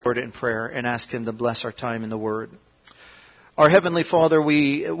Lord in prayer and ask Him to bless our time in the Word. Our Heavenly Father,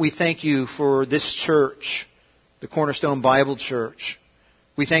 we thank You for this church, the Cornerstone Bible Church.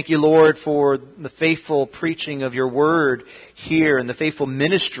 We thank You, Lord, for the faithful preaching of Your Word here and the faithful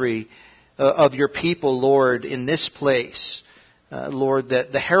ministry of Your people, Lord, in this place. Lord,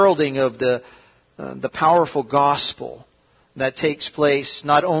 that the heralding of the powerful gospel that takes place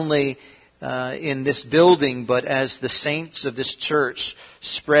not only in this building, but as the saints of this church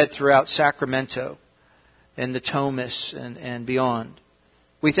spread throughout Sacramento and the Thomas and beyond.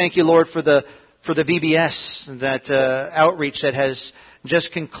 We thank You, Lord, for the VBS, that outreach that has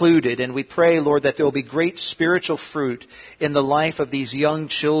just concluded. And we pray, Lord, that there will be great spiritual fruit in the life of these young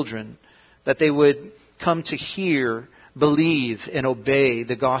children, that they would come to hear, believe, and obey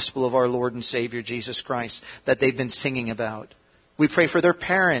the gospel of our Lord and Savior, Jesus Christ, that they've been singing about. We pray for their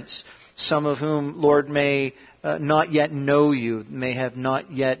parents, some of whom, Lord, may not yet know You, may have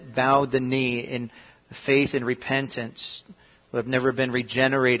not yet bowed the knee in faith and repentance, who have never been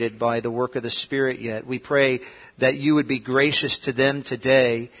regenerated by the work of the Spirit yet. We pray that You would be gracious to them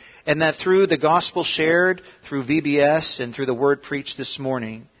today, and that through the gospel shared, through VBS, and through the word preached this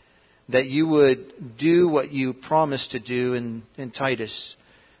morning, that You would do what You promised to do in Titus,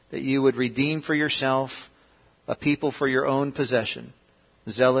 that You would redeem for Yourself a people for Your own possession,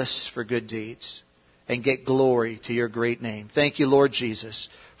 zealous for good deeds, and get glory to Your great name. Thank You, Lord Jesus,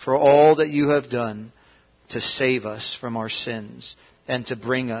 for all that You have done to save us from our sins and to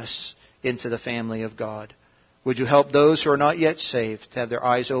bring us into the family of God. Would You help those who are not yet saved to have their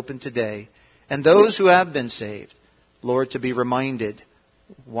eyes open today, and those who have been saved, Lord, to be reminded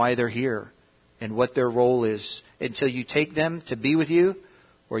why they're here and what their role is until You take them to be with You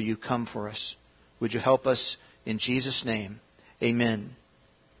or You come for us. Would You help us in Jesus' name? Amen.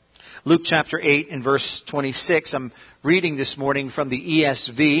 Luke chapter 8 and verse 26. I'm reading this morning from the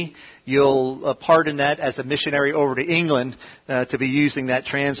ESV. You'll pardon that as a missionary over to England to be using that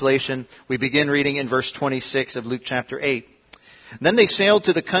translation. We begin reading in verse 26 of Luke chapter 8. Then they sailed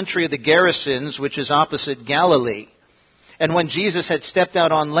to the country of the Gerasenes, which is opposite Galilee. And when Jesus had stepped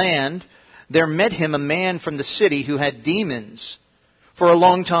out on land, there met Him a man from the city who had demons. For a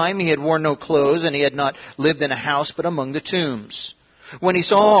long time he had worn no clothes, and he had not lived in a house but among the tombs. When he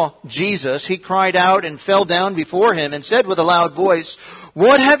saw Jesus, he cried out and fell down before Him and said with a loud voice,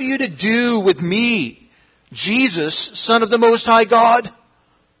 "What have You to do with me, Jesus, Son of the Most High God?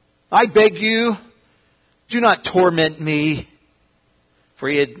 I beg You, do not torment me." For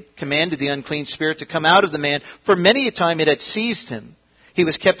he had commanded the unclean spirit to come out of the man. For many a time it had seized him. He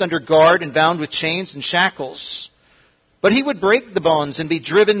was kept under guard and bound with chains and shackles. But he would break the bonds and be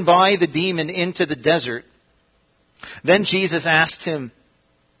driven by the demon into the desert. Then Jesus asked him,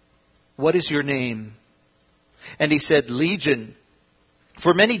 "What is your name?" And he said, "Legion."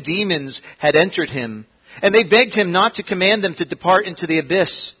 For many demons had entered him, and they begged him not to command them to depart into the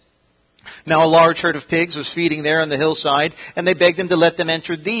abyss. Now a large herd of pigs was feeding there on the hillside, and they begged him to let them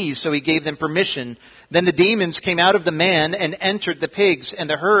enter these, so he gave them permission. Then the demons came out of the man and entered the pigs, and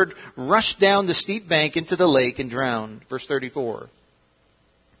the herd rushed down the steep bank into the lake and drowned. Verse 34.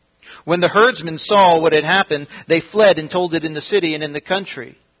 When the herdsmen saw what had happened, they fled and told it in the city and in the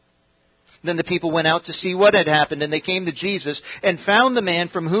country. Then the people went out to see what had happened, and they came to Jesus and found the man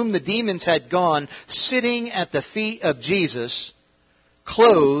from whom the demons had gone sitting at the feet of Jesus,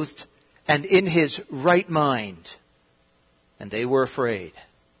 clothed and in his right mind. And they were afraid.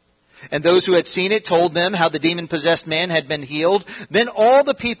 And those who had seen it told them how the demon-possessed man had been healed. Then all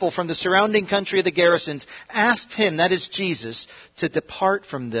the people from the surrounding country of the Gerasenes asked him, that is Jesus, to depart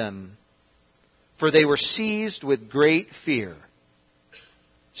from them. For they were seized with great fear.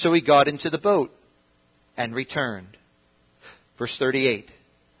 So he got into the boat and returned. Verse 38.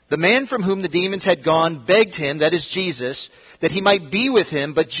 The man from whom the demons had gone begged him, that is Jesus, that he might be with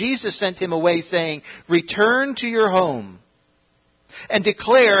him. But Jesus sent him away, saying, "Return to your home and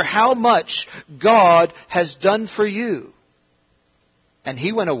declare how much God has done for you." And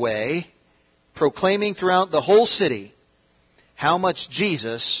he went away, proclaiming throughout the whole city how much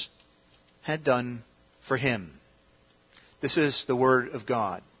Jesus had done for him. This is the Word of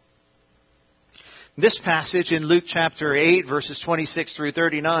God. This passage in Luke chapter 8, verses 26 through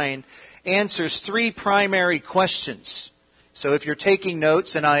 39, answers three primary questions. So if you're taking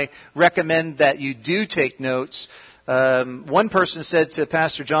notes, and I recommend that you do take notes, one person said to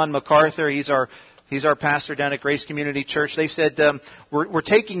Pastor John MacArthur, he's our pastor down at Grace Community Church, they said, we're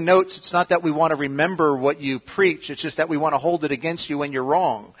taking notes. It's not that we want to remember what you preach. It's just that we want to hold it against you when you're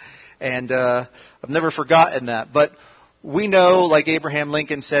wrong. And I've never forgotten that. But we know, like Abraham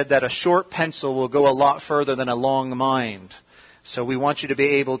Lincoln said, that a short pencil will go a lot further than a long mind. So we want you to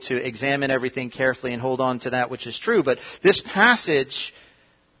be able to examine everything carefully and hold on to that which is true. But this passage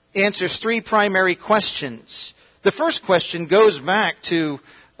answers three primary questions. The first question goes back to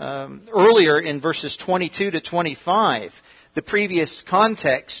earlier in verses 22 to 25, the previous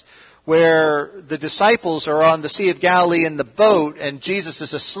context, where the disciples are on the Sea of Galilee in the boat and Jesus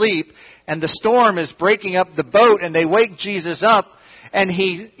is asleep and the storm is breaking up the boat and they wake Jesus up and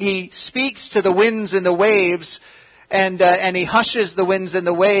he speaks to the winds and the waves and he hushes the winds and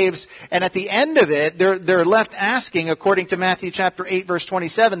the waves, and at the end of it they're left asking, according to Matthew chapter 8 verse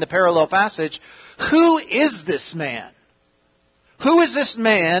 27, the parallel passage, who is this man? Who is this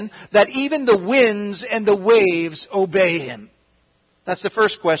man that even the winds and the waves obey him? That's the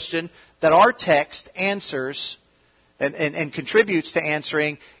first question that our text answers and contributes to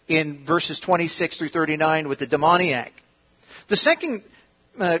answering in verses 26 through 39 with the demoniac. The second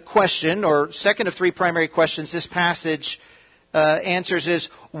question, or second of three primary questions this passage answers is,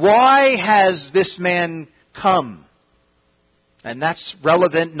 why has this man come? And that's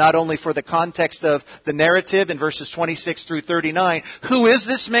relevant not only for the context of the narrative in verses 26 through 39. Who is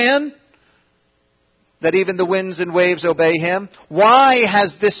this man that even the winds and waves obey him? Why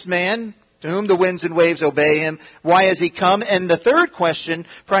has this man, to whom the winds and waves obey him, why has he come? And the third question,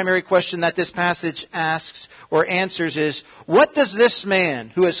 primary question that this passage asks or answers is, what does this man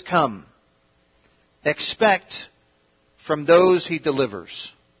who has come expect from those he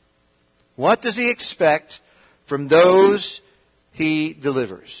delivers? What does he expect from those he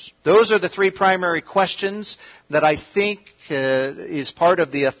delivers? Those are the three primary questions that I think is part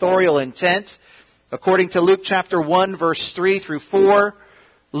of the authorial intent. According to Luke chapter 1, verse 3 through 4,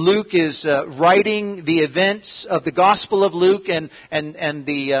 Luke is writing the events of the Gospel of Luke and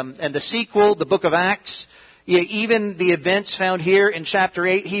the sequel, the book of Acts. Even the events found here in chapter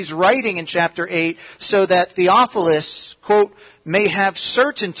 8, he's writing in chapter 8 so that Theophilus, quote, may have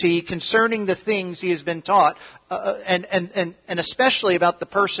certainty concerning the things he has been taught, and especially about the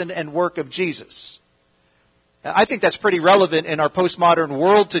person and work of Jesus. I think that's pretty relevant in our postmodern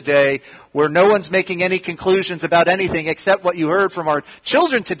world today, where no one's making any conclusions about anything except what you heard from our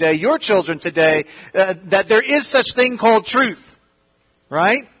children today, your children today, that there is such thing called truth.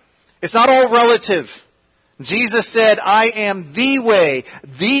 Right? It's not all relative. Jesus said, I am the way,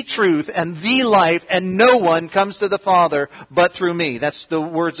 the truth, and the life, and no one comes to the Father but through me. That's the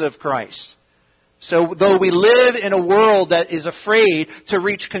words of Christ. So though we live in a world that is afraid to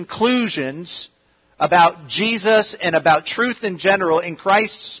reach conclusions about Jesus and about truth in general, in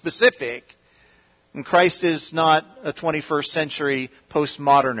Christ specific, and Christ is not a 21st century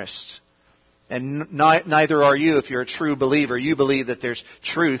postmodernist. And neither are you if you're a true believer. You believe that there's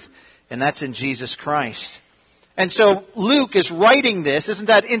truth, and that's in Jesus Christ. And so Luke is writing this. Isn't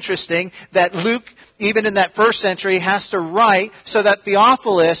that interesting that Luke, even in that first century, has to write so that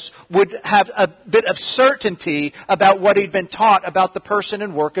Theophilus would have a bit of certainty about what he'd been taught about the person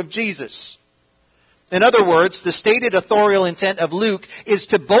and work of Jesus. In other words, the stated authorial intent of Luke is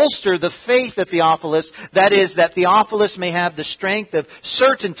to bolster the faith of Theophilus, that is, that Theophilus may have the strength of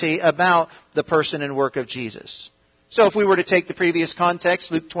certainty about the person and work of Jesus. So if we were to take the previous context,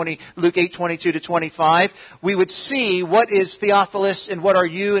 Luke 8:22 to 25, we would see what is Theophilus and what are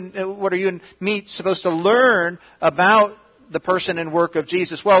you and me supposed to learn about the person and work of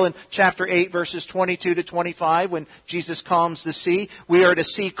Jesus. Well, in chapter 8, verses 22 to 25, when Jesus calms the sea, we are to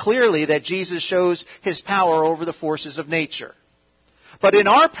see clearly that Jesus shows his power over the forces of nature. But in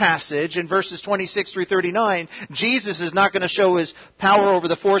our passage, in verses 26 through 39, Jesus is not going to show his power over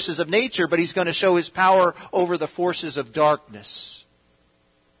the forces of nature, but he's going to show his power over the forces of darkness.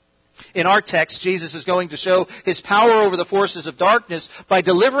 In our text, Jesus is going to show his power over the forces of darkness by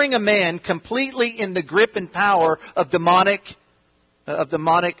delivering a man completely in the grip and power of demonic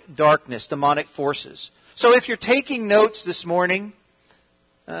darkness, demonic forces. So if you're taking notes this morning,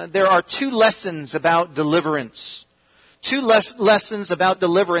 there are two lessons about deliverance. Two lessons about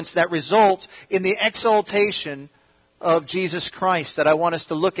deliverance that result in the exaltation of Jesus Christ that I want us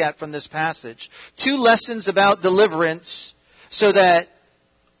to look at from this passage. Two lessons about deliverance so that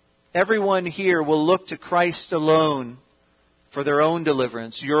everyone here will look to Christ alone for their own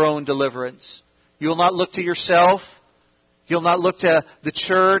deliverance, your own deliverance. You'll not look to yourself. You'll not look to the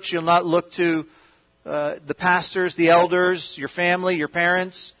church. You'll not look to the pastors, the elders, your family, your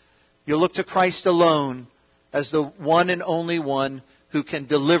parents. You'll look to Christ alone as the one and only one who can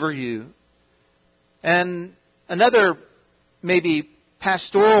deliver you. And another maybe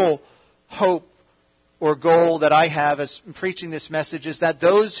pastoral hope or goal that I have as preaching this message is that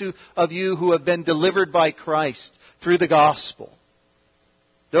those of you who have been delivered by Christ through the gospel,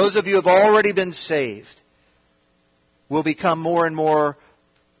 those of you who have already been saved, will become more and more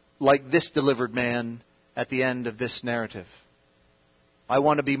like this delivered man at the end of this narrative. I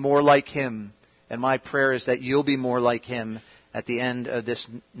want to be more like him, and my prayer is that you'll be more like him at the end of this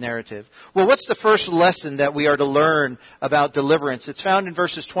narrative. Well, what's the first lesson that we are to learn about deliverance? It's found in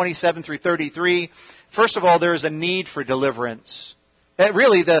verses 27 through 33. First of all, there is a need for deliverance.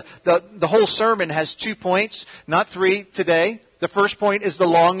 Really, the whole sermon has 2 points, not 3 today. The first point is the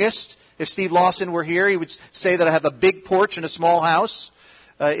longest. If Steve Lawson were here, he would say that I have a big porch and a small house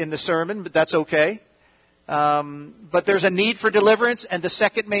in the sermon, but that's okay. But there's a need for deliverance, and the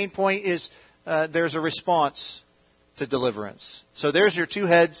second main point is there's a response to deliverance. So there's your 2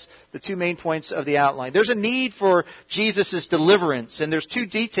 heads, the 2 main points of the outline. There's a need for Jesus' deliverance, and there's 2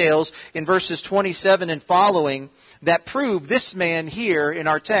 details in verses 27 and following that prove this man here in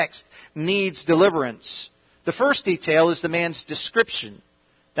our text needs deliverance. The first detail is the man's description.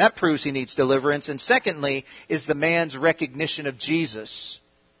 That proves he needs deliverance. And secondly is the man's recognition of Jesus.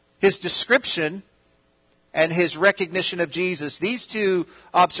 His description and his recognition of Jesus, these 2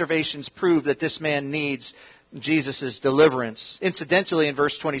 observations prove that this man needs Jesus' deliverance. Incidentally, in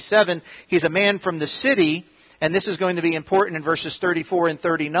verse 27, he's a man from the city, and this is going to be important in verses 34 and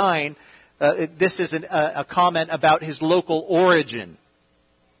 39. This is a comment about his local origin.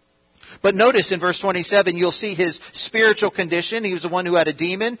 But notice in verse 27, you'll see his spiritual condition. He was the one who had a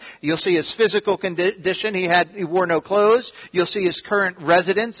demon. You'll see his physical condition. He wore no clothes. You'll see his current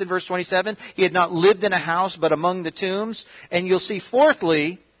residence in verse 27. He had not lived in a house, but among the tombs. And you'll see,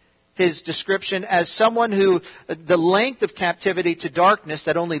 fourthly, his description as someone who, the length of captivity to darkness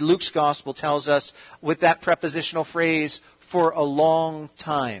that only Luke's gospel tells us with that prepositional phrase, for a long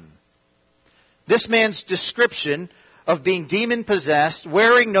time. This man's description of being demon-possessed,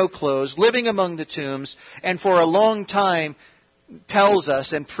 wearing no clothes, living among the tombs, and for a long time tells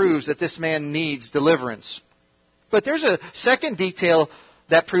us and proves that this man needs deliverance. But there's a second detail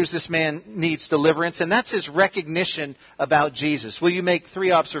that proves this man needs deliverance, and that's his recognition about Jesus. Will you make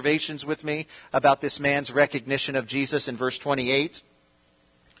 3 observations with me about this man's recognition of Jesus in verse 28?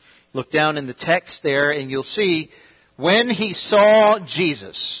 Look down in the text there, and you'll see, when he saw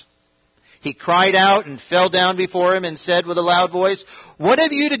Jesus, he cried out and fell down before him and said with a loud voice, "What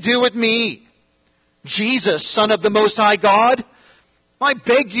have you to do with me, Jesus, Son of the Most High God? I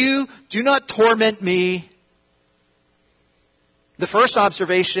beg you, do not torment me." The first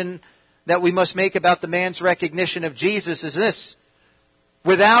observation that we must make about the man's recognition of Jesus is this.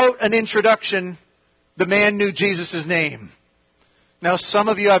 Without an introduction, the man knew Jesus' name. Now, some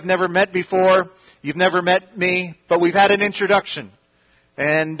of you I've never met before. You've never met me, but we've had an introduction.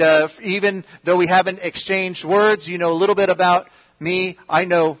 And even though we haven't exchanged words, you know a little bit about me. I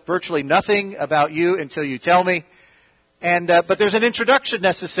know virtually nothing about you until you tell me. And but there's an introduction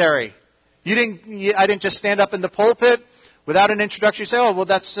necessary. I didn't just stand up in the pulpit without an introduction. You say, "Oh, well,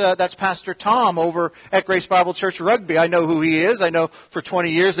 that's Pastor Tom over at Grace Bible Church Rugby. I know who he is. I know for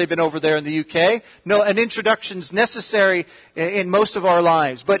 20 years they've been over there in the UK." No, an introduction's necessary in most of our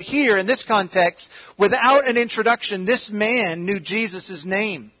lives. But here, in this context, without an introduction, this man knew Jesus'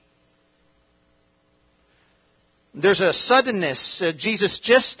 name. There's a suddenness. Jesus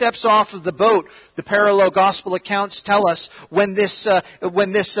just steps off of the boat. The parallel gospel accounts tell us when this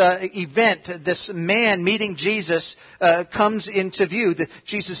event, this man meeting Jesus, comes into view.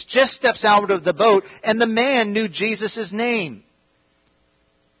 Jesus just steps out of the boat, and the man knew Jesus' name.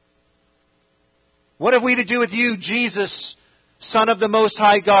 What have we to do with you, Jesus, Son of the Most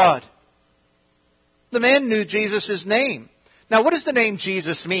High God? The man knew Jesus' name. Now, what does the name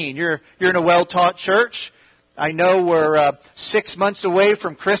Jesus mean? You're in a well-taught church. I know we're 6 months away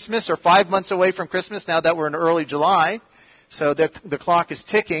from Christmas, or 5 months away from Christmas now that we're in early July. So the clock is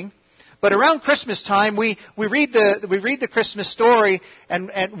ticking. But around Christmas time, we read the Christmas story,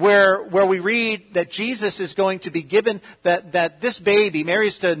 and where we read that Jesus is going to be given that this baby,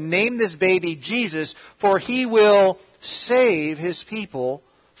 Mary's to name this baby Jesus, for he will save his people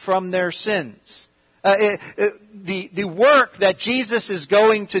from their sins. The work that Jesus is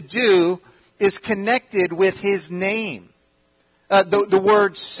going to do is connected with his name. The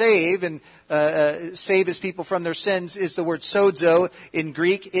word save, and save his people from their sins, is the word sozo in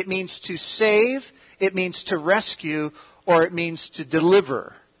Greek. It means to save, it means to rescue, or it means to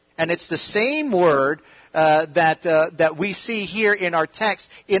deliver. And it's the same word that we see here in our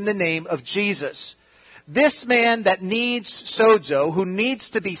text in the name of Jesus. This man that needs sozo, who needs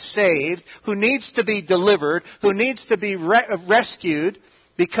to be saved, who needs to be delivered, who needs to be rescued,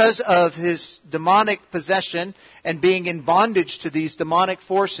 because of his demonic possession and being in bondage to these demonic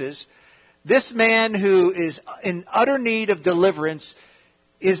forces, this man who is in utter need of deliverance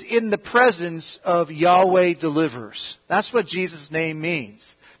is in the presence of Yahweh delivers. That's what Jesus' name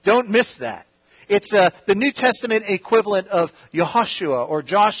means. Don't miss that. It's the New Testament equivalent of Yehoshua or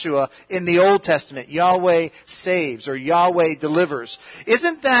Joshua in the Old Testament. Yahweh saves or Yahweh delivers.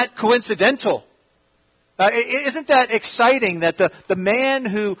 Isn't that coincidental? Isn't that exciting that the man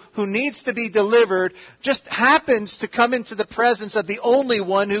who needs to be delivered just happens to come into the presence of the only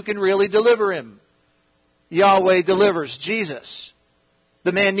one who can really deliver him? Yahweh delivers, Jesus.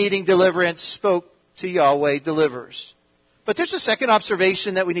 The man needing deliverance spoke to Yahweh delivers. But there's a second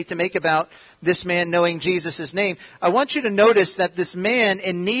observation that we need to make about this man knowing Jesus' name. I want you to notice that this man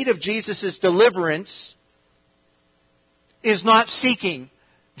in need of Jesus' deliverance is not seeking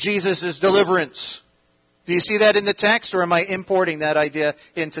Jesus' deliverance. Do you see that in the text, or am I importing that idea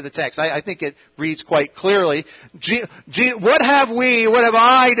into the text? I think it reads quite clearly. What have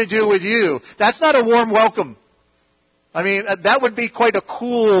I to do with you? That's not a warm welcome. I mean, that would be quite a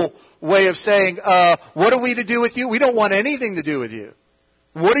cool way of saying, what are we to do with you? We don't want anything to do with you.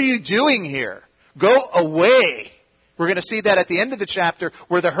 What are you doing here? Go away. We're going to see that at the end of the chapter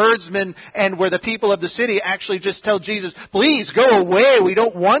where the herdsmen and where the people of the city actually just tell Jesus, please go away. We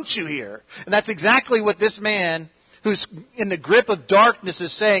don't want you here. And that's exactly what this man who's in the grip of darkness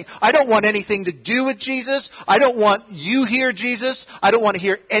is saying. I don't want anything to do with Jesus. I don't want you here, Jesus. I don't want to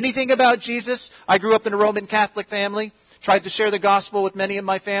hear anything about Jesus. I grew up in a Roman Catholic family. Tried to share the gospel with many of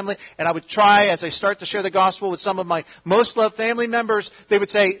my family, and I would try, as I start to share the gospel with some of my most loved family members, they would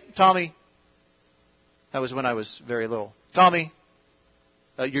say, Tommy, that was when I was very little. Tommy,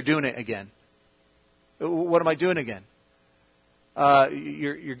 you're doing it again. What am I doing again?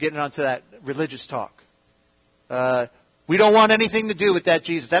 You're getting onto that religious talk. We don't want anything to do with that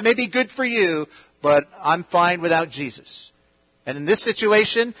Jesus. That may be good for you, but I'm fine without Jesus. And in this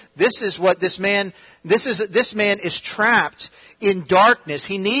situation, this is what this man is trapped in darkness.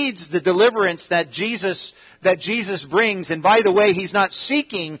 He needs the deliverance that Jesus brings. And by the way, he's not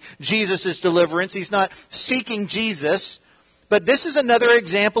seeking Jesus' deliverance. He's not seeking Jesus. But this is another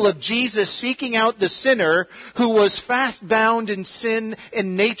example of Jesus seeking out the sinner who was fast bound in sin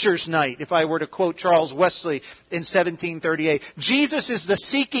in nature's night, if I were to quote Charles Wesley in 1738. Jesus is the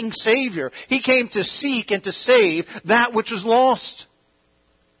seeking Savior. He came to seek and to save that which was lost.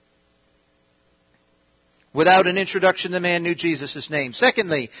 Without an introduction, the man knew Jesus' name.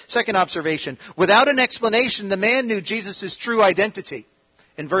 Secondly, second observation, without an explanation, the man knew Jesus' true identity.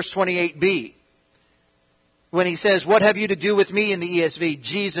 In verse 28b. When he says, what have you to do with me in the ESV?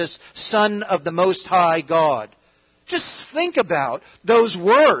 Jesus, Son of the Most High God. Just think about those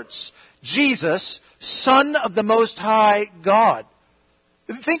words. Jesus, Son of the Most High God.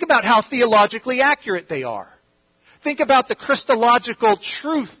 Think about how theologically accurate they are. Think about the Christological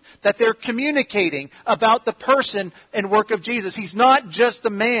truth that they're communicating about the person and work of Jesus. He's not just a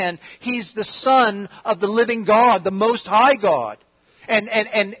man. He's the Son of the living God, the Most High God. And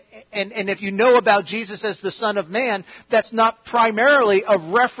if you know about Jesus as the Son of Man, that's not primarily a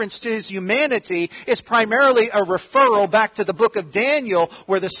reference to his humanity. It's primarily a referral back to the book of Daniel,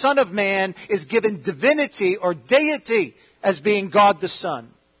 where the Son of Man is given divinity or deity as being God the Son.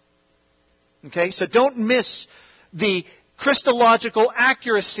 Okay, so don't miss the Christological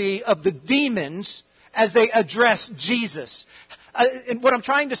accuracy of the demons as they address Jesus. And what I'm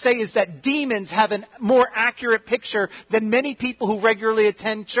trying to say is that demons have a more accurate picture than many people who regularly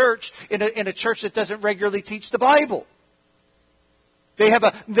attend church in a church that doesn't regularly teach the Bible. They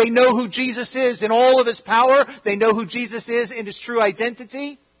know who Jesus is in all of his power. They know who Jesus is in his true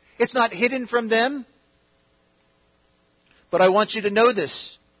identity. It's not hidden from them. But I want you to know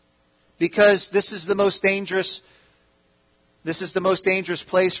this, because this is the most dangerous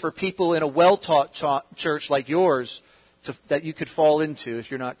place for people in a well-taught church like yours that you could fall into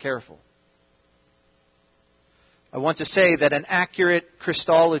if you're not careful. I want to say that an accurate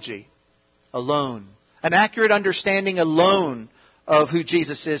Christology alone, an accurate understanding alone of who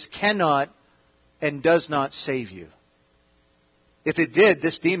Jesus is, cannot and does not save you. If it did,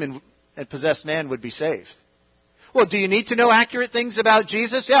 this demon and possessed man would be saved. Well, do you need to know accurate things about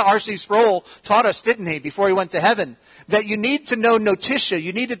Jesus? Yeah, R.C. Sproul taught us, didn't he, before he went to heaven, that you need to know notitia.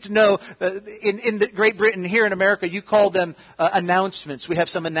 You needed to know, in Great Britain, here in America, you call them announcements. We have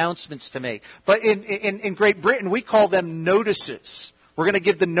some announcements to make. But in Great Britain, we call them notices. We're going to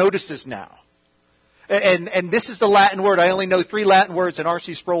give the notices now. And this is the Latin word. I only know 3 Latin words, and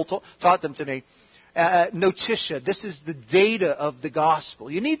R.C. Sproul taught them to me. Notitia. This is the data of the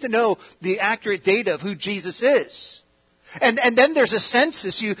gospel. You need to know the accurate data of who Jesus is. And then there's a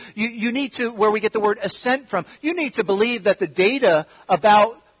census. You need to, where we get the word assent from, you need to believe that the data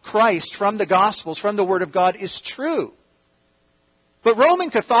about Christ from the Gospels, from the Word of God, is true. But Roman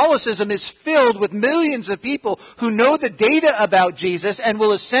Catholicism is filled with millions of people who know the data about Jesus and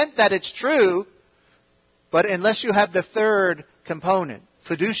will assent that it's true. But unless you have the third component,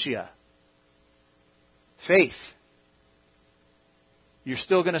 fiducia, faith, you're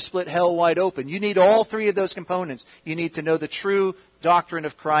still going to split hell wide open. You need all three of those components. You need to know the true doctrine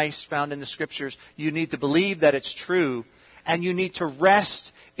of Christ found in the Scriptures. You need to believe that it's true. And you need to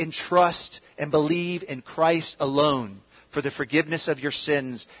rest in trust and believe in Christ alone for the forgiveness of your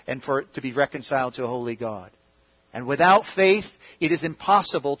sins and for to be reconciled to a holy God. And without faith, it is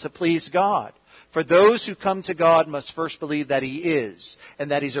impossible to please God. For those who come to God must first believe that He is,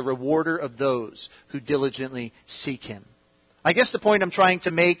 and that He's a rewarder of those who diligently seek Him. I guess the point I'm trying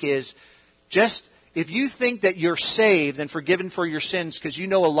to make is, just if you think that you're saved and forgiven for your sins because you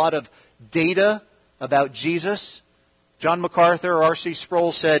know a lot of data about Jesus, John MacArthur or R.C.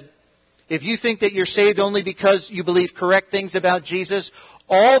 Sproul said, if you think that you're saved only because you believe correct things about Jesus,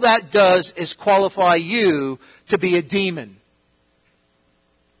 all that does is qualify you to be a demon.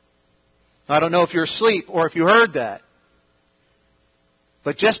 I don't know if you're asleep or if you heard that.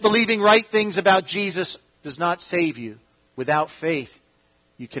 But just believing right things about Jesus does not save you. Without faith,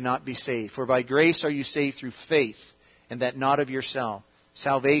 you cannot be saved. For by grace are you saved through faith, and that not of yourself.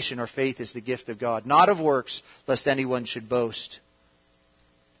 Salvation or faith is the gift of God, not of works, lest anyone should boast.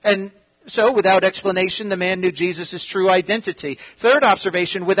 And so, without explanation, the man knew Jesus' true identity. Third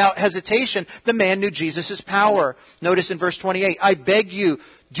observation, without hesitation, the man knew Jesus' power. Notice in verse 28, I beg you,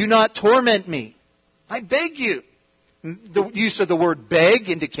 do not torment me. I beg you. The use of the word beg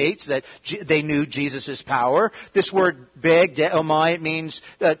indicates that they knew Jesus' power. This word beg, deomai, it means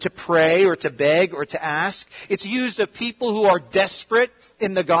to pray or to beg or to ask. It's used of people who are desperate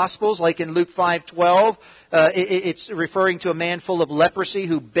in the Gospels, like in Luke 5:12. It's referring to a man full of leprosy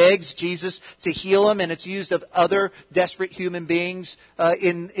who begs Jesus to heal him, and it's used of other desperate human beings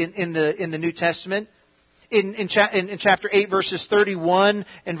in the New Testament. In chapter 8, verses 31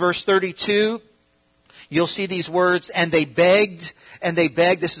 and verse 32, you'll see these words, and they begged, and they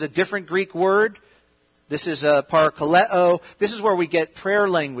begged. This is a different Greek word. This is parakaleo. This is where we get prayer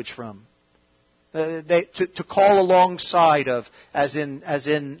language from. To call alongside of, as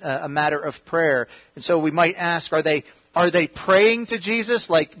in a matter of prayer. And so we might ask, are they praying to Jesus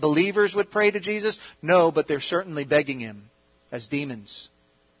like believers would pray to Jesus? No, but they're certainly begging Him as demons.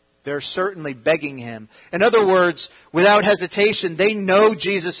 They're certainly begging Him. In other words, without hesitation, they know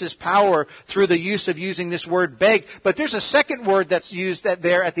Jesus' power through the use of using this word beg. But there's a second word that's used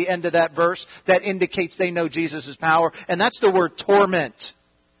there at the end of that verse that indicates they know Jesus' power, and that's the word torment.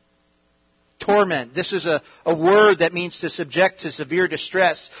 Torment. This is a word that means to subject to severe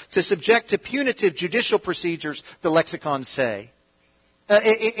distress, to subject to punitive judicial procedures, the lexicons say.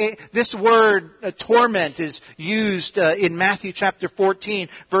 This word, torment, is used in Matthew chapter 14,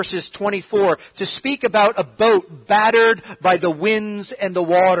 verses 24, to speak about a boat battered by the winds and the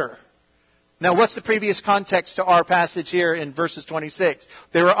water. Now, what's the previous context to our passage here in verses 26?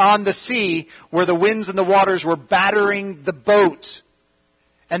 They were on the sea where the winds and the waters were battering the boat.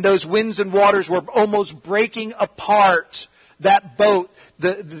 And those winds and waters were almost breaking apart that boat.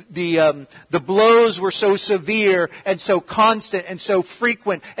 The blows were so severe and so constant and so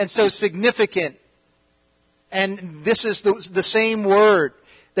frequent and so significant. And this is the same word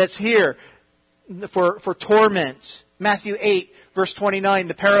that's here for torment. Matthew 8, verse 29,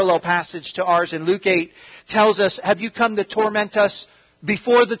 the parallel passage to ours in Luke 8, tells us, have you come to torment us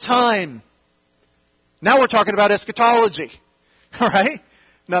before the time? Now we're talking about eschatology. All right?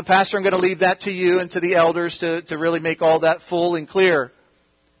 Now, Pastor, I'm going to leave that to you and to the elders to really make all that full and clear.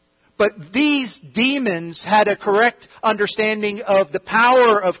 But these demons had a correct understanding of the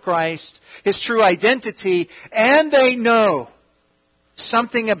power of Christ, His true identity, and they know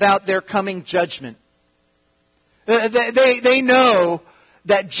something about their coming judgment. They know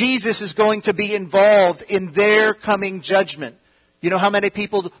that Jesus is going to be involved in their coming judgment. You know how many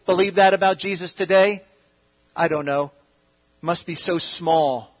people believe that about Jesus today? I don't know. Must be so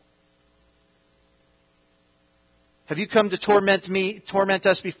small. Have you come to torment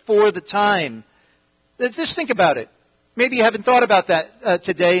us before the time? Just think about it. Maybe you haven't thought about that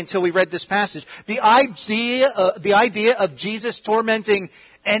today until we read this passage. The idea of Jesus tormenting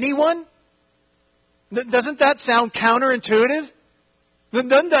anyone? Doesn't that sound counterintuitive?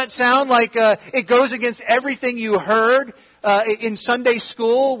 Doesn't that sound like it goes against everything you heard in Sunday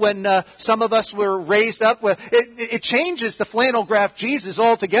school when some of us were raised up? It changes the flannel graph Jesus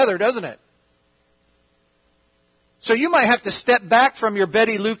altogether, doesn't it? So you might have to step back from your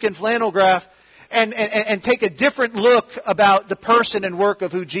Betty Lucan flannel graph and take a different look about the person and work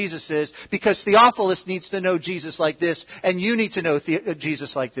of who Jesus is, because Theophilus needs to know Jesus like this, and you need to know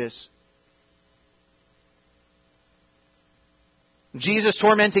Jesus like this. Jesus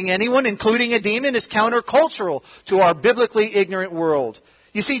tormenting anyone, including a demon, is countercultural to our biblically ignorant world.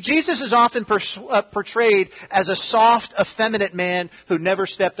 You see, Jesus is often portrayed as a soft, effeminate man who never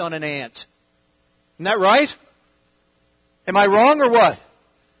stepped on an ant. Isn't that right? Am I wrong or what?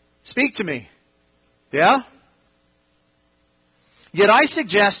 Speak to me. Yeah? Yet I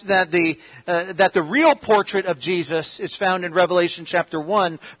suggest that the real portrait of Jesus is found in Revelation chapter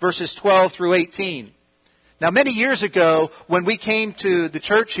 1, verses 12 through 18. Now, many years ago, when we came to the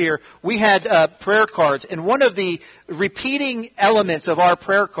church here, we had prayer cards. And one of the repeating elements of our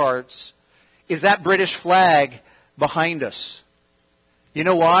prayer cards is that British flag behind us. You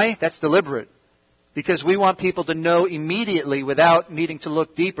know why? That's deliberate. Because we want people to know immediately, without needing to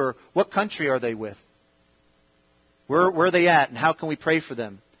look deeper, what country are they with? Where are they at, and how can we pray for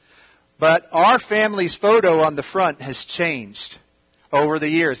them? But our family's photo on the front has changed over the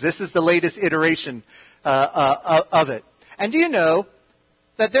years. This is the latest iteration of it. And do you know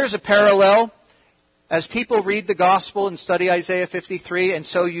that there's a parallel as people read the gospel and study Isaiah 53, and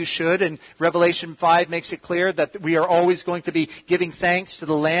so you should, and Revelation 5 makes it clear that we are always going to be giving thanks to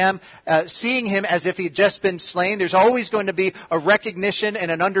the Lamb, seeing Him as if He had just been slain. There's always going to be a recognition and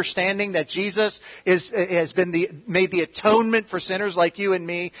an understanding that Jesus has been made the atonement for sinners like you and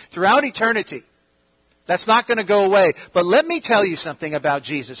me throughout eternity. That's not going to go away. But let me tell you something about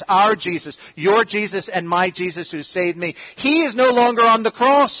Jesus, our Jesus, your Jesus, and my Jesus who saved me. He is no longer on the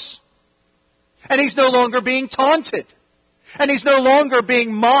cross. And He's no longer being taunted. And He's no longer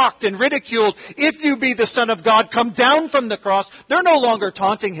being mocked and ridiculed. If you be the Son of God, come down from the cross. They're no longer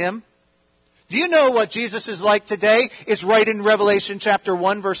taunting Him. Do you know what Jesus is like today? It's right in Revelation chapter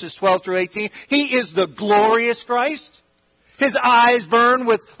 1, verses 12 through 18. He is the glorious Christ. His eyes burn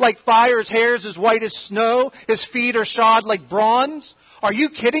like fire, His hair is as white as snow, His feet are shod like bronze. Are you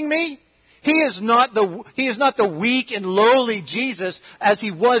kidding me? He is not the weak and lowly Jesus as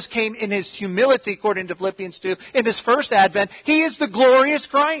He came in His humility, according to Philippians 2, in His first advent. He is the glorious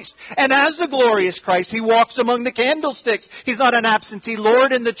Christ. And as the glorious Christ, He walks among the candlesticks. He's not an absentee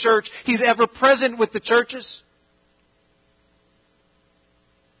Lord in the church. He's ever present with the churches.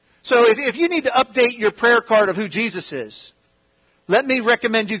 So if you need to update your prayer card of who Jesus is, let me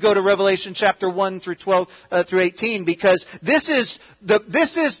recommend you go to Revelation chapter 1 through 12 through 18, because this is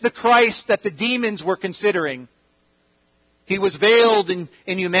the Christ that the demons were considering. He was veiled in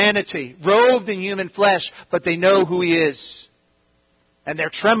humanity, robed in human flesh, but they know who He is. And they're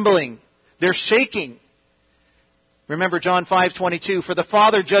trembling. They're shaking. Remember John 5:22, for the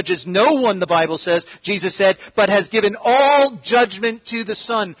Father judges no one, the Bible says, Jesus said, but has given all judgment to the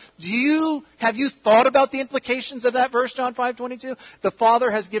Son. Have you thought about the implications of that verse, John 5:22? The Father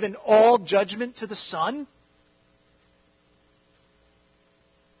has given all judgment to the Son?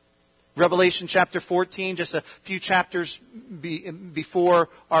 Revelation chapter 14, just a few chapters before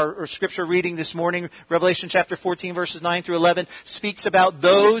our scripture reading this morning, Revelation chapter 14, verses 9 through 11, speaks about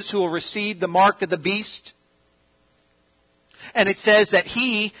those who will receive the mark of the beast. And it says that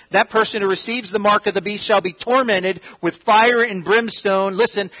that person who receives the mark of the beast shall be tormented with fire and brimstone,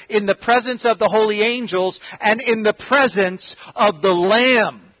 listen, in the presence of the holy angels and in the presence of the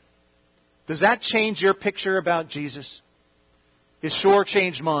Lamb. Does that change your picture about Jesus? It sure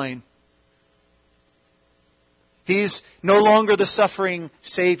changed mine. He's no longer the suffering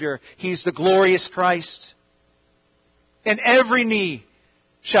Savior. He's the glorious Christ. And every knee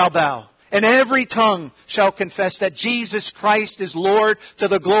shall bow. And every tongue shall confess that Jesus Christ is Lord, to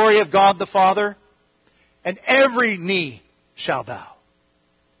the glory of God the Father. And every knee shall bow.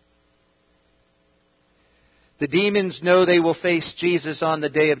 The demons know they will face Jesus on the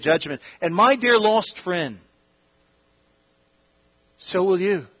day of judgment. And my dear lost friend, so will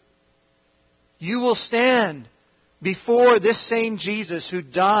you. You will stand before this same Jesus who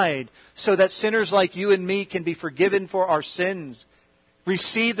died so that sinners like you and me can be forgiven for our sins,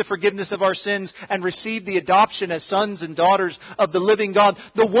 receive the forgiveness of our sins, and receive the adoption as sons and daughters of the living God.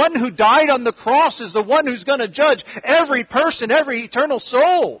 The one who died on the cross is the one who's going to judge every person, every eternal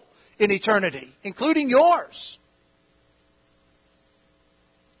soul in eternity, including yours.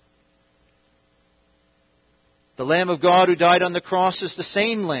 The Lamb of God who died on the cross is the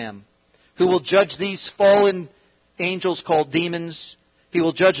same Lamb who will judge these fallen angels called demons. He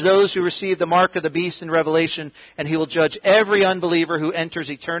will judge those who receive the mark of the beast in Revelation, and He will judge every unbeliever who enters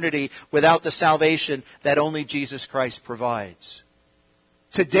eternity without the salvation that only Jesus Christ provides.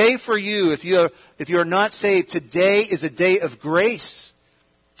 Today for you, if you are not saved, today is a day of grace.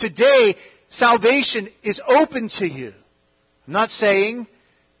 Today, Salvation is open to you. I'm not saying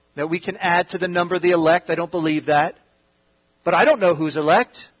that we can add to the number of the elect. I don't believe that. But I don't know who's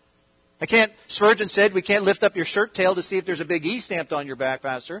elect. Spurgeon said we can't lift up your shirt tail to see if there's a big E stamped on your back,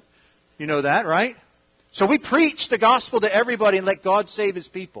 Pastor. You know that, right? So we preach the gospel to everybody and let God save His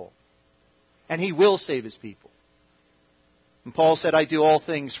people. And He will save His people. And Paul said, I do all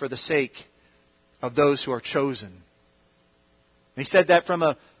things for the sake of those who are chosen. And he said that from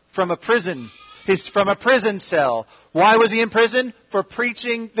a prison. He's from a prison cell. Why was he in prison? For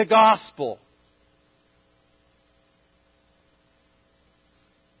preaching the gospel.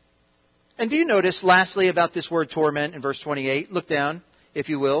 And do you notice, lastly, about this word torment in verse 28? Look down, if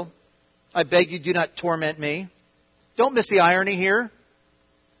you will. I beg you, do not torment me. Don't miss the irony here.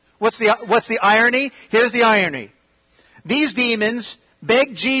 What's the irony? Here's the irony. These demons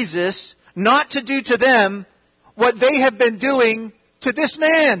beg Jesus not to do to them what they have been doing to this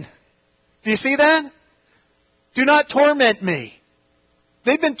man. Do you see that? Do not torment me.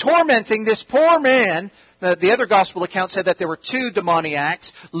 They've been tormenting this poor man. The other gospel account said that there were 2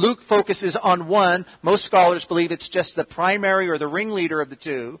 demoniacs. Luke focuses on one. Most scholars believe it's just the primary or the ringleader of the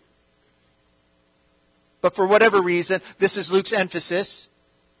 2. But for whatever reason, this is Luke's emphasis.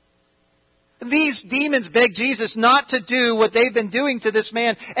 These demons beg Jesus not to do what they've been doing to this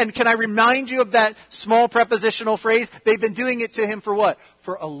man. And can I remind you of that small prepositional phrase? They've been doing it to him for what?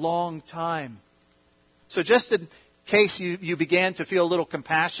 For a long time. So just in case you began to feel a little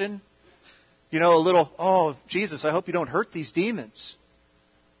compassion, oh, Jesus, I hope you don't hurt these demons.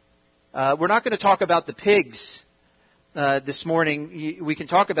 We're not going to talk about the pigs this morning. We can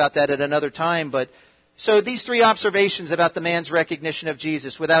talk about that at another time, but so these 3 observations about the man's recognition of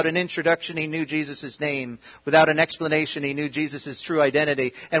Jesus. Without an introduction, he knew Jesus' name. Without an explanation, he knew Jesus' true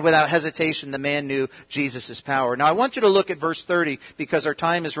identity. And without hesitation, the man knew Jesus' power. Now, I want you to look at verse 30 because our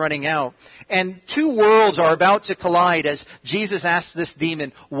time is running out. And 2 worlds are about to collide as Jesus asks this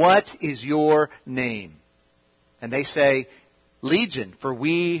demon, what is your name? And they say, Legion, for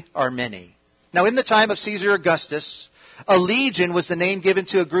we are many. Now, in the time of Caesar Augustus, a legion was the name given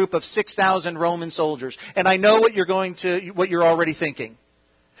to a group of 6,000 Roman soldiers. And I know what you're already thinking.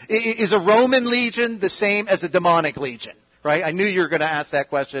 Is a Roman legion the same as a demonic legion? Right? I knew you were going to ask that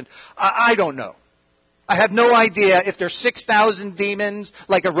question. I don't know. I have no idea if there's 6,000 demons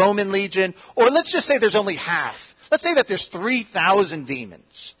like a Roman legion, or let's just say there's only half. Let's say that there's 3,000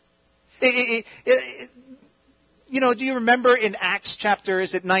 demons. Do you remember in Acts chapter,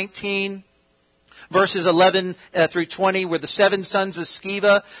 19? Verses 11 through 20, where the 7 sons of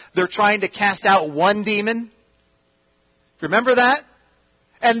Sceva, they're trying to cast out one demon. Remember that?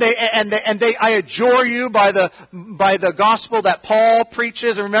 And I adjure you by the gospel that Paul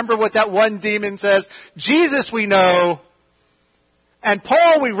preaches. And remember what that one demon says. Jesus we know, and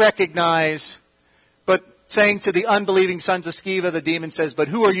Paul we recognize. But saying to the unbelieving sons of Sceva, the demon says, but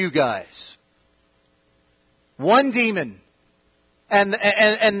who are you guys? One demon. And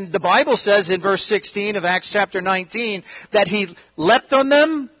the Bible says in verse 16 of Acts chapter 19 that he leapt on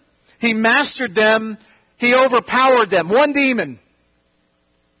them, he mastered them, he overpowered them. One demon.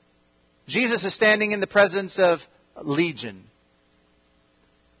 Jesus is standing in the presence of a legion.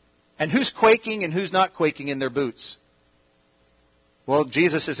 And who's quaking and who's not quaking in their boots? Well,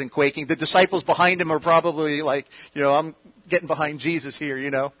 Jesus isn't quaking. The disciples behind him are probably like, I'm getting behind Jesus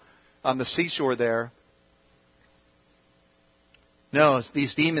here, on the seashore there. No,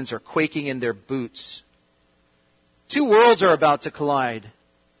 these demons are quaking in their boots. 2 worlds are about to collide.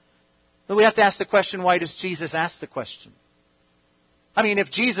 But we have to ask the question, why does Jesus ask the question? I mean, if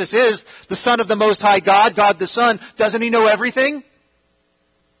Jesus is the Son of the Most High God, God the Son, doesn't He know everything?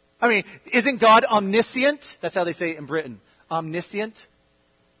 I mean, isn't God omniscient? That's how they say it in Britain. Omniscient?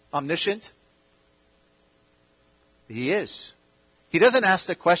 Omniscient? He is. He doesn't ask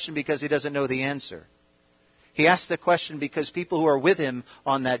the question because He doesn't know the answer. He asked the question because people who are with Him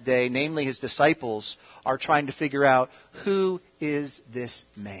on that day, namely His disciples, are trying to figure out, who is this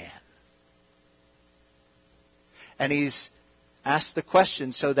man? And He's asked the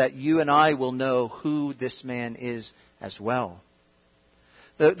question so that you and I will know who this man is as well.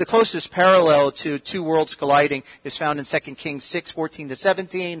 The closest parallel to 2 worlds colliding is found in 2 Kings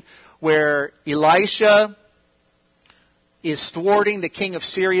 6:14-17, where Elisha is thwarting the king of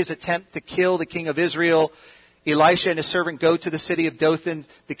Syria's attempt to kill the king of Israel. Elisha and his servant go to the city of Dothan.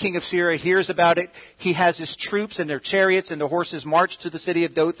 The king of Syria hears about it. He has his troops and their chariots and their horses march to the city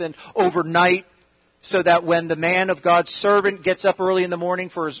of Dothan overnight. so that when the man of God's servant gets up early in the morning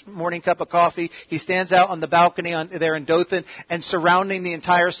for his morning cup of coffee, he stands out on the balcony there in Dothan, and surrounding the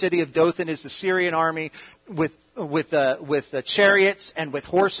entire city of Dothan is the Syrian army with chariots and with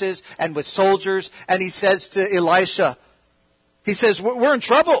horses and with soldiers. And he says to Elisha, he says, we're in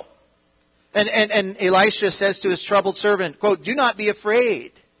trouble. And Elisha says to his troubled servant, quote, "Do not be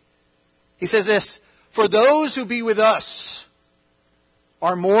afraid." He says this, "For those who be with us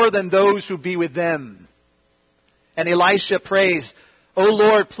are more than those who be with them." And Elisha prays, "O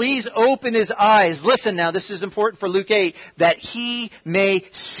Lord, please open his eyes." Listen now, this is important for Luke 8, "that he may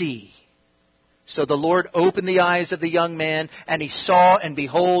see." So the Lord opened the eyes of the young man, and he saw, and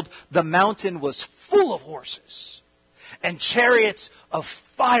behold, the mountain was full of horses and chariots of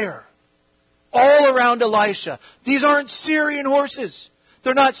fire all around Elisha. These aren't Syrian horses.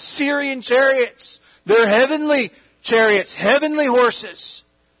 They're not Syrian chariots. They're heavenly chariots, heavenly horses.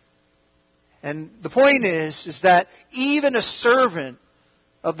 And the point is that even a servant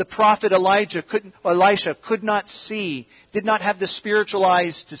of the prophet Elisha could not see, did not have the spiritual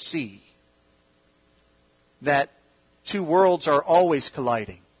eyes to see that two worlds are always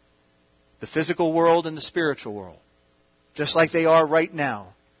colliding. The physical world and the spiritual world. Just like they are right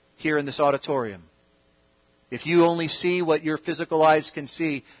now here in this auditorium. If you only see what your physical eyes can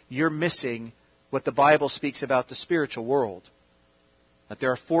see, you're missing what the Bible speaks about the spiritual world. That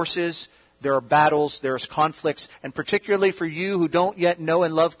there are forces, there are battles, there's conflicts, and particularly for you who don't yet know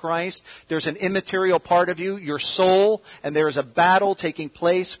and love Christ, there's an immaterial part of you, your soul, and there is a battle taking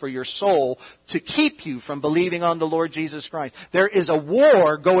place for your soul to keep you from believing on the Lord Jesus Christ. There is a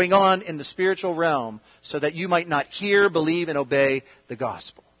war going on in the spiritual realm so that you might not hear, believe, and obey the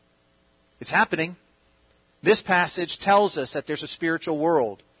gospel. It's happening. This passage tells us that there's a spiritual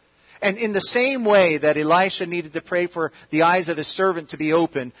world. And in the same way that Elisha needed to pray for the eyes of his servant to be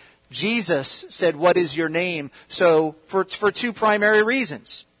open, Jesus said, "What is your name?" So for two primary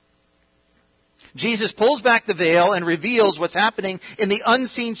reasons. Jesus pulls back the veil and reveals what's happening in the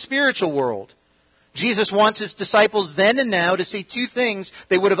unseen spiritual world. Jesus wants his disciples then and now to see two things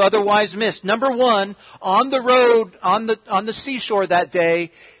they would have otherwise missed. Number one, on the road, on the seashore that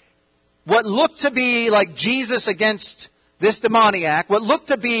day, what looked to be like Jesus against this demoniac, what looked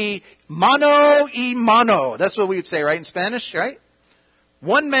to be mano y mano. That's what we would say, right, in Spanish, right?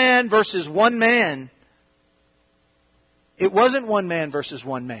 One man versus one man. It wasn't one man versus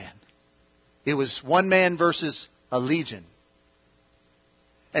one man. It was one man versus a legion.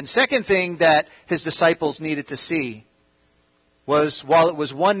 And second thing that his disciples needed to see was, while it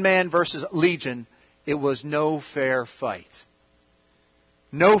was one man versus a legion, it was no fair fight.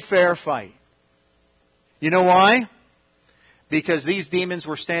 No fair fight. You know why? Because these demons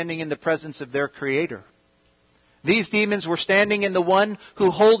were standing in the presence of their Creator. These demons were standing in the one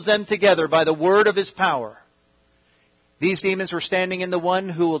who holds them together by the word of his power. These demons were standing in the one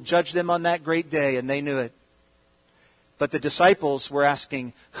who will judge them on that great day, and they knew it. But the disciples were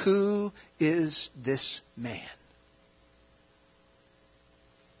asking, "Who is this man?"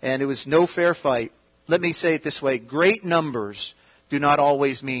 And it was no fair fight. Let me say it this way. Greater numbers do not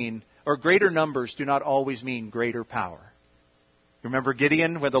always mean greater power. Remember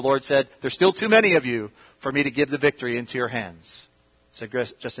Gideon, where the Lord said, "There's still too many of you for me to give the victory into your hands."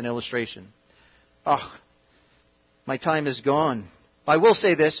 It's just an illustration. My time is gone. I will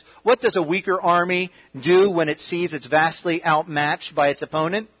say this. What does a weaker army do when it sees it's vastly outmatched by its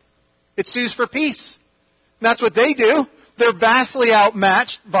opponent? It sues for peace. And that's what they do. They're vastly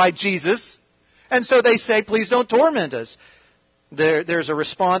outmatched by Jesus. And so they say, "Please don't torment us." There's a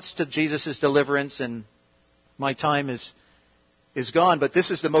response to Jesus' deliverance, and my time is gone. But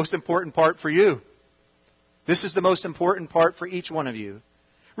this is the most important part for you. This is the most important part for each one of you.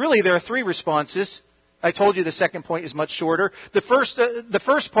 Really, there are three responses. I told you the second point is much shorter. The first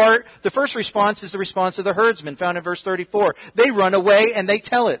response is the response of the herdsmen, found in verse 34. They run away and they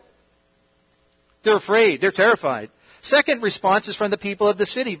tell it. They're afraid. They're terrified. Second response is from the people of the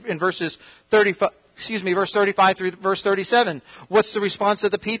city in verse 35 through verse 37. What's the response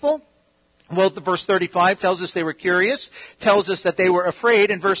of the people? Well, verse 35 tells us they were curious, tells us that they were afraid,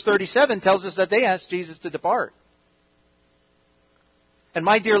 and verse 37 tells us that they asked Jesus to depart. And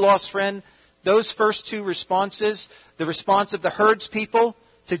my dear lost friend, those first two responses, the response of the herdspeople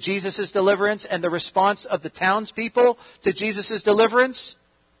to Jesus' deliverance and the response of the townspeople to Jesus' deliverance,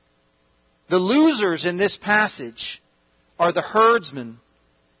 the losers in this passage are the herdsmen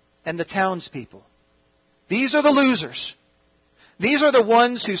and the townspeople. These are the losers. These are the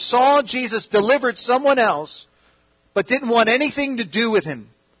ones who saw Jesus delivered someone else, but didn't want anything to do with him.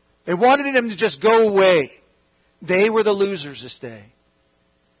 They wanted him to just go away. They were the losers this day.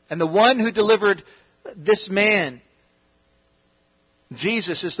 And the one who delivered this man,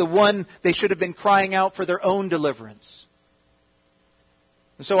 Jesus, is the one they should have been crying out for their own deliverance.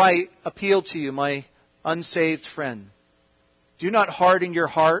 And so I appeal to you, my unsaved friend. Do not harden your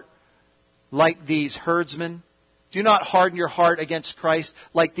heart like these herdsmen. Do not harden your heart against Christ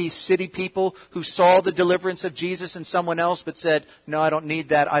like these city people who saw the deliverance of Jesus in someone else but said, no, I don't need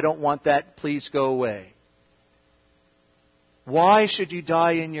that. I don't want that. Please go away. Why should you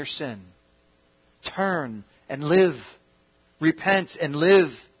die in your sin? Turn and live. Repent and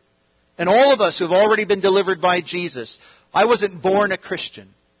live. And all of us who have already been delivered by Jesus. I wasn't born a Christian.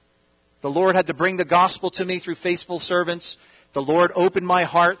 The Lord had to bring the gospel to me through faithful servants. The Lord opened my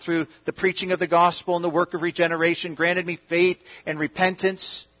heart through the preaching of the gospel and the work of regeneration, granted me faith and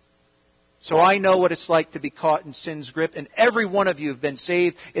repentance. So I know what it's like to be caught in sin's grip. And every one of you who have been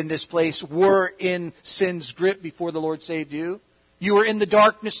saved in this place were in sin's grip before the Lord saved you. You were in the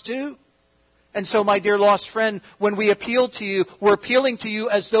darkness too. And so, my dear lost friend, when we appeal to you, we're appealing to you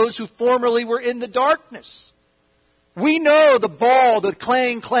as those who formerly were in the darkness. We know the ball, the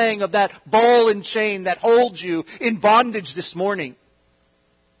clang of that ball and chain that holds you in bondage this morning.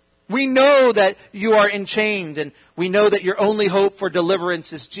 We know that you are enchained, and we know that your only hope for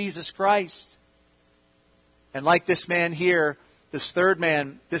deliverance is Jesus Christ. And like this man here, this third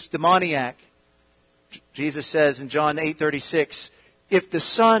man, this demoniac, Jesus says in John 8:36, if the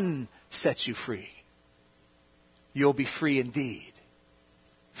Son sets you free, you'll be free indeed.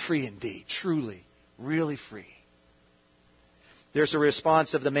 Free indeed. Truly, really free. There's a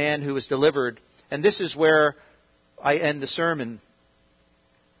response of the man who was delivered. And this is where I end the sermon.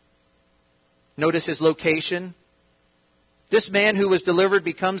 Notice his location. This man who was delivered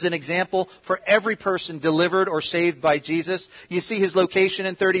becomes an example for every person delivered or saved by Jesus. You see his location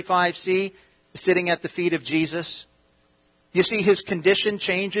in 35c, sitting at the feet of Jesus. You see his condition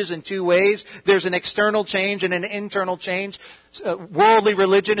changes in two ways. There's an external change and an internal change. Worldly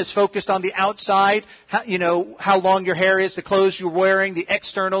religion is focused on the outside, how long your hair is, the clothes you're wearing, the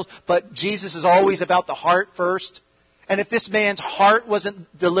externals. But Jesus is always about the heart first. And if this man's heart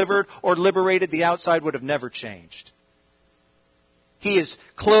wasn't delivered or liberated, the outside would have never changed. He is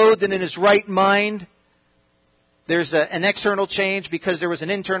clothed and in his right mind. There's an external change because there was an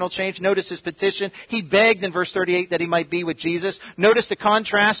internal change. Notice his petition. He begged in verse 38 that he might be with Jesus. Notice the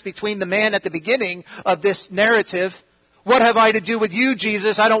contrast between the man at the beginning of this narrative. What have I to do with you,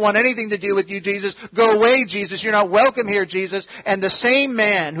 Jesus? I don't want anything to do with you, Jesus. Go away, Jesus. You're not welcome here, Jesus. And the same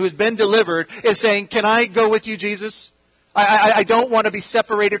man who has been delivered is saying, can I go with you, Jesus? I don't want to be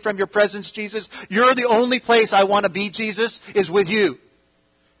separated from your presence, Jesus. You're the only place I want to be, Jesus, is with you.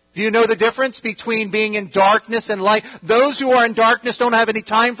 Do you know the difference between being in darkness and light? Those who are in darkness don't have any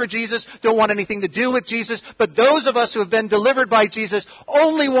time for Jesus, don't want anything to do with Jesus. But those of us who have been delivered by Jesus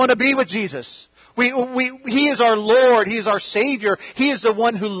only want to be with Jesus. He is our Lord. He is our Savior. He is the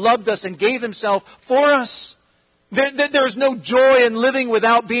one who loved us and gave Himself for us. There is no joy in living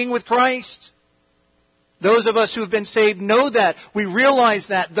without being with Christ. Those of us who have been saved know that. We realize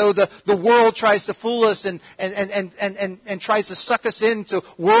that, though the world tries to fool us and tries to suck us into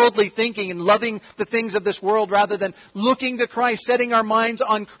worldly thinking and loving the things of this world rather than looking to Christ, setting our minds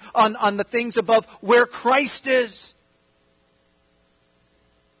on the things above where Christ is.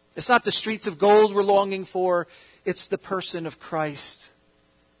 It's not the streets of gold we're longing for. It's the person of Christ.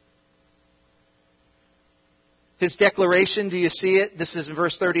 His declaration, do you see it? This is in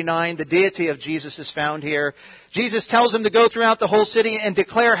verse 39. The deity of Jesus is found here. Jesus tells him to go throughout the whole city and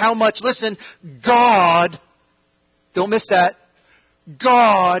declare how much, listen, God, don't miss that,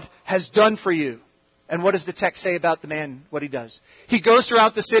 God has done for you. And what does the text say about the man, what he does? He goes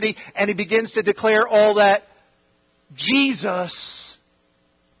throughout the city and he begins to declare all that Jesus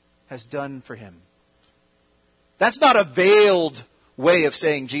has done for him. That's not a veiled way of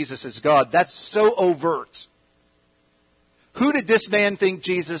saying Jesus is God. That's so overt. Who did this man think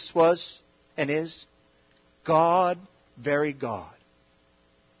Jesus was and is? God, very God.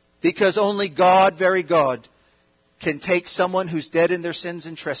 Because only God, very God, can take someone who's dead in their sins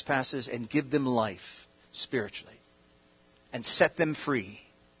and trespasses and give them life spiritually and set them free.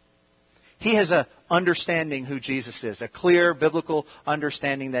 He has an understanding who Jesus is, a clear biblical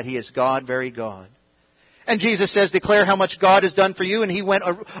understanding that He is God, very God. And Jesus says, declare how much God has done for you. And He went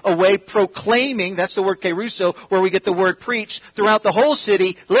away proclaiming, that's the word keruso, where we get the word preach, throughout the whole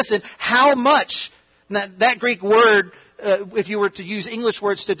city. Listen, how much? That Greek word, if you were to use English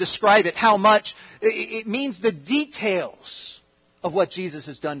words to describe it, how much? It means the details of what Jesus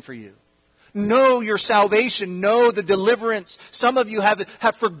has done for you. Know your salvation. Know the deliverance. Some of you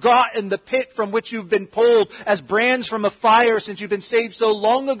have forgotten the pit from which you've been pulled as brands from a fire since you've been saved so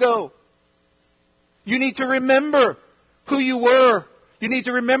long ago. You need to remember who you were. You need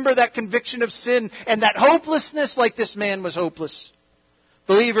to remember that conviction of sin and that hopelessness like this man was hopeless.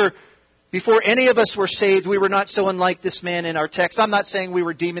 Believer, before any of us were saved, we were not so unlike this man in our text. I'm not saying we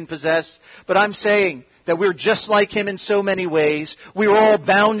were demon-possessed, but I'm saying that we're just like him in so many ways. We were all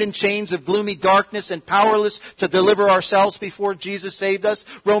bound in chains of gloomy darkness and powerless to deliver ourselves before Jesus saved us.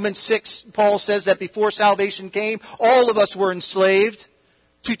 Romans 6, Paul says that before salvation came, all of us were enslaved.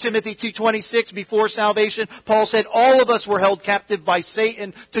 2 Timothy 2:26, before salvation, Paul said all of us were held captive by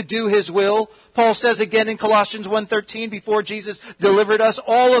Satan to do his will. Paul says again in Colossians 1:13, before Jesus delivered us,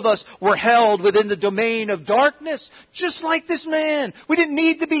 all of us were held within the domain of darkness, just like this man. We didn't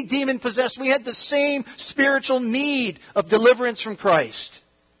need to be demon-possessed. We had the same spiritual need of deliverance from Christ.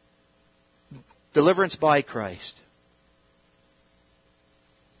 Deliverance by Christ.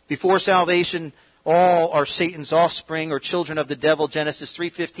 Before salvation, all are Satan's offspring or children of the devil. Genesis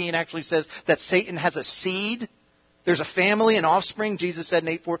 3:15 actually says that Satan has a seed. There's a family, an offspring. Jesus said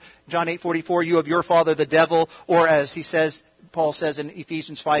in John 8:44, you of your father the devil. Or as he says, Paul says in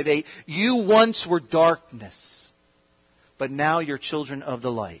Ephesians 5:8, you once were darkness, but now you're children of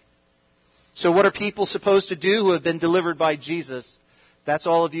the light. So what are people supposed to do who have been delivered by Jesus? That's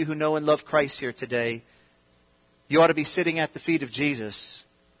all of you who know and love Christ here today. You ought to be sitting at the feet of Jesus.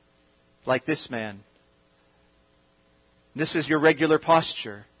 Like this man. This is your regular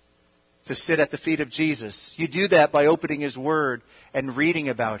posture, to sit at the feet of Jesus. You do that by opening His Word and reading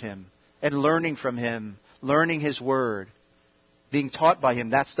about Him and learning from Him, learning His Word, being taught by Him.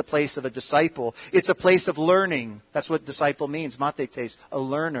 That's the place of a disciple. It's a place of learning. That's what disciple means, mathetes, a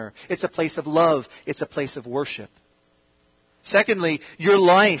learner. It's a place of love. It's a place of worship. Secondly, your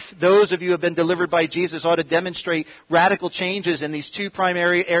life, those of you who have been delivered by Jesus, ought to demonstrate radical changes in these two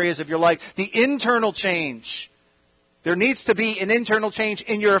primary areas of your life. The internal change. There needs to be an internal change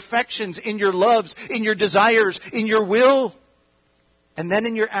in your affections, in your loves, in your desires, in your will. And then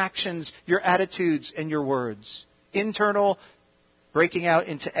in your actions, your attitudes, and your words. Internal breaking out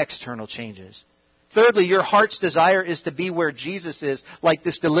into external changes. Thirdly, your heart's desire is to be where Jesus is, like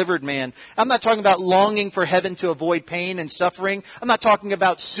this delivered man. I'm not talking about longing for heaven to avoid pain and suffering. I'm not talking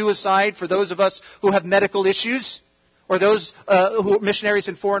about suicide for those of us who have medical issues or those who are missionaries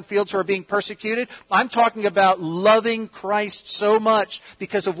in foreign fields who are being persecuted. I'm talking about loving Christ so much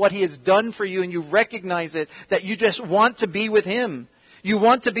because of what He has done for you, and you recognize it, that you just want to be with Him. You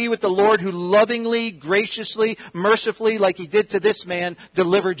want to be with the Lord who lovingly, graciously, mercifully, like He did to this man,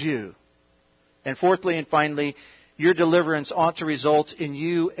 delivered you. And fourthly and finally, your deliverance ought to result in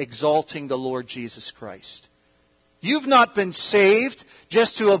you exalting the Lord Jesus Christ. You've not been saved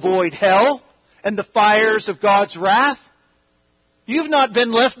just to avoid hell and the fires of God's wrath. You've not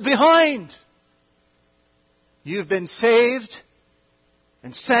been left behind. You've been saved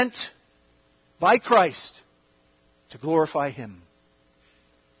and sent by Christ to glorify Him.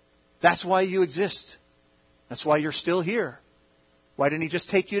 That's why you exist. That's why you're still here. Why didn't He just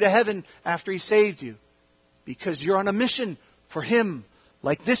take you to heaven after He saved you? Because you're on a mission for Him,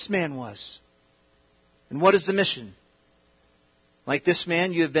 like this man was. And what is the mission? Like this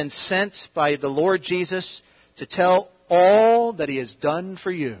man, you have been sent by the Lord Jesus to tell all that He has done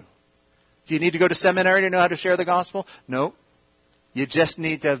for you. Do you need to go to seminary to know how to share the gospel? No. You just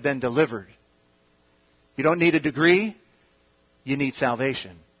need to have been delivered. You don't need a degree. You need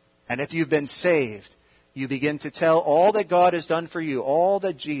salvation. And if you've been saved, you begin to tell all that God has done for you, all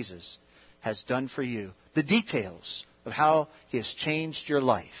that Jesus has done for you, the details of how He has changed your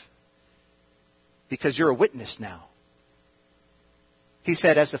life. Because you're a witness now. He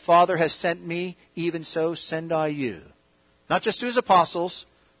said, as the Father has sent me, even so send I you. Not just to His apostles,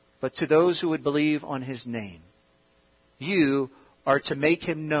 but to those who would believe on His name. You are to make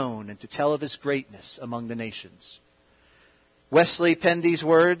Him known and to tell of His greatness among the nations. Wesley penned these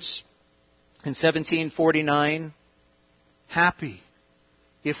words in 1749, happy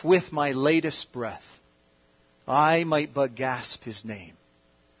if with my latest breath I might but gasp His name.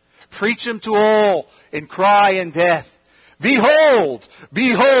 Preach Him to all and cry in death, behold,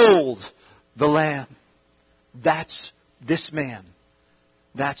 behold the Lamb. That's this man.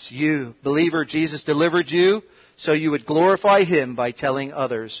 That's you. Believer, Jesus delivered you so you would glorify Him by telling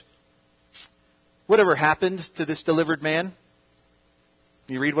others. Whatever happened to this delivered man?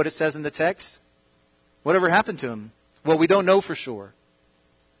 You read what it says in the text? Whatever happened to him? Well, we don't know for sure.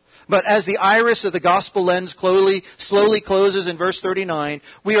 But as the iris of the gospel lens slowly closes in verse 39,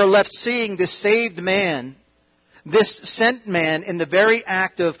 we are left seeing this saved man, this sent man, in the very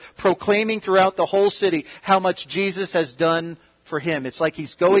act of proclaiming throughout the whole city how much Jesus has done for him. It's like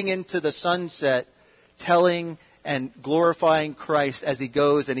he's going into the sunset telling and glorifying Christ as he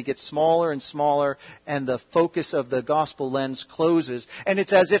goes, and he gets smaller and smaller, and the focus of the gospel lens closes, and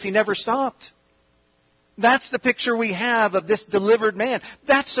it's as if he never stopped. That's the picture we have of this delivered man.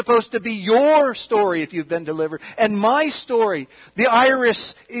 That's supposed to be your story if you've been delivered. And my story, the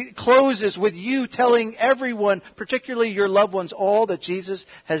iris closes with you telling everyone, particularly your loved ones, all that Jesus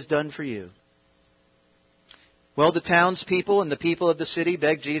has done for you. Well, the townspeople and the people of the city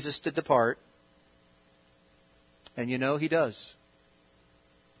beg Jesus to depart. And you know he does.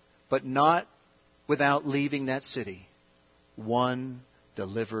 But not without leaving that city one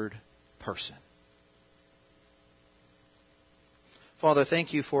delivered person. Father,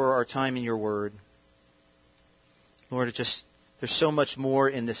 thank you for our time in your word. Lord, there's so much more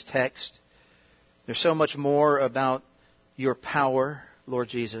in this text. There's so much more about your power, Lord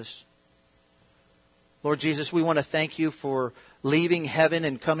Jesus. Lord Jesus, we want to thank you for leaving heaven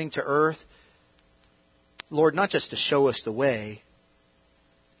and coming to earth. Lord, not just to show us the way,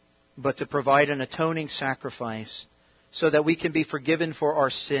 but to provide an atoning sacrifice so that we can be forgiven for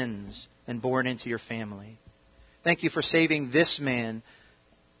our sins and born into your family. Thank you for saving this man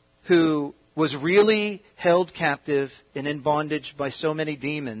who was really held captive and in bondage by so many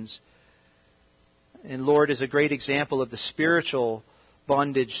demons. And Lord, is a great example of the spiritual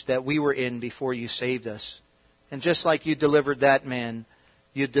bondage that we were in before you saved us. And just like you delivered that man,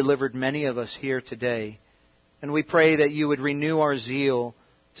 you delivered many of us here today. And we pray that you would renew our zeal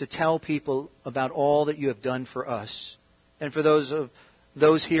to tell people about all that you have done for us. And for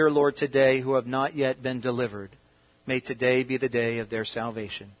those here, Lord, today who have not yet been delivered, may today be the day of their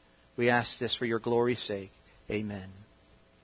salvation. We ask this for your glory's sake. Amen.